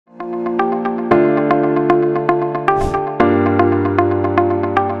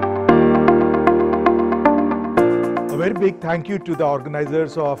very big thank you to the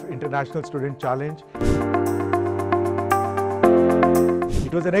organizers of International Student Challenge.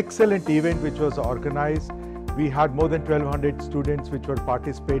 It was an excellent event which was organized. We had more than 1200 students which were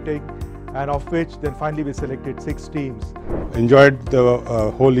participating, and of which then finally we selected 6 teams. Enjoyed the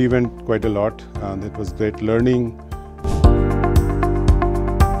whole event quite a lot, and it was great learning.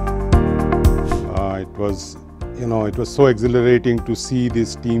 It was so exhilarating to see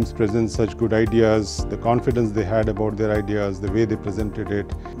these teams present such good ideas, the confidence they had about their ideas, the way they presented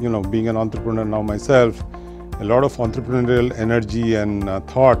it. Being an entrepreneur now myself, a lot of entrepreneurial energy and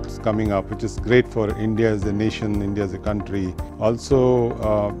thoughts coming up, which is great for India as a nation, India as a country. Also,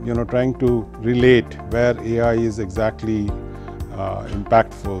 trying to relate where AI is exactly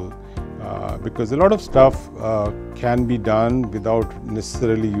impactful. Because a lot of stuff can be done without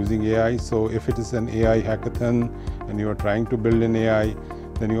necessarily using AI. So if it is an AI hackathon and you are trying to build an AI,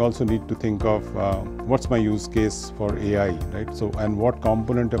 then you also need to think of what's my use case for AI, right? So, and what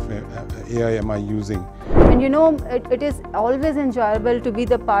component of AI am I using? And it is always enjoyable to be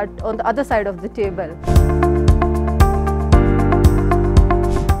the part on the other side of the table.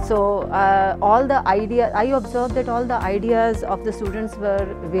 So I observed that all the ideas of the students were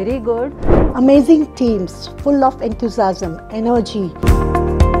very good. Amazing teams, full of enthusiasm, energy.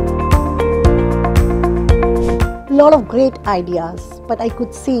 A lot of great ideas, but I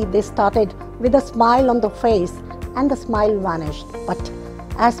could see they started with a smile on the face and the smile vanished. But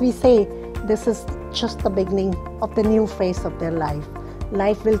as we say, this is just the beginning of the new phase of their life.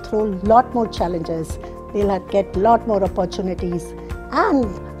 Life will throw a lot more challenges. They'll get a lot more opportunities. And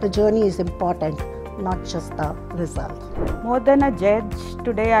the journey is important, not just the result. More than a judge,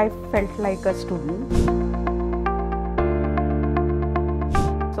 today I felt like a student.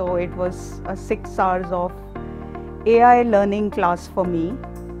 So it was a 6 hours of AI learning class for me,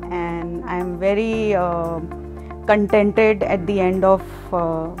 and I am very contented at the end of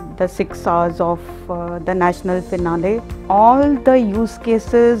the 6 hours of the national finale. All the use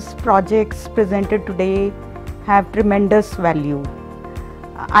cases, projects presented today have tremendous value.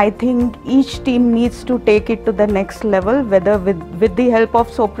 I think each team needs to take it to the next level, whether with the help of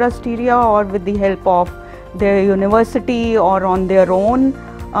Sopra Steria or with the help of their university or on their own.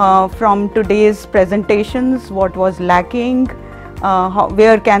 From today's presentations, what was lacking,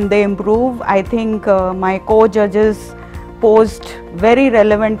 where can they improve? I think my co-judges posed very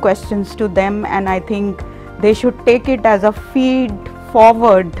relevant questions to them, and I think they should take it as a feed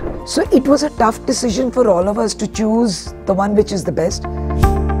forward. So it was a tough decision for all of us to choose the one which is the best.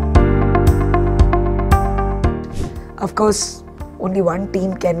 Of course, only one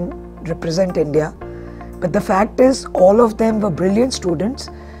team can represent India, but the fact is all of them were brilliant students,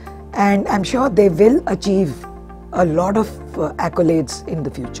 and I'm sure they will achieve a lot of accolades in the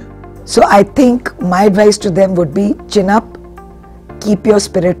future. So I think my advice to them would be chin up, keep your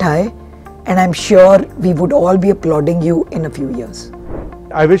spirit high, and I'm sure we would all be applauding you in a few years.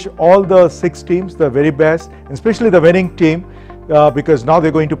 I wish all the 6 teams the very best, especially the winning team, because now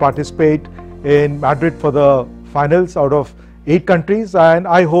they're going to participate in Madrid for the finals out of 8 countries, and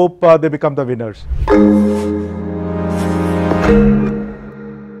I hope they become the winners.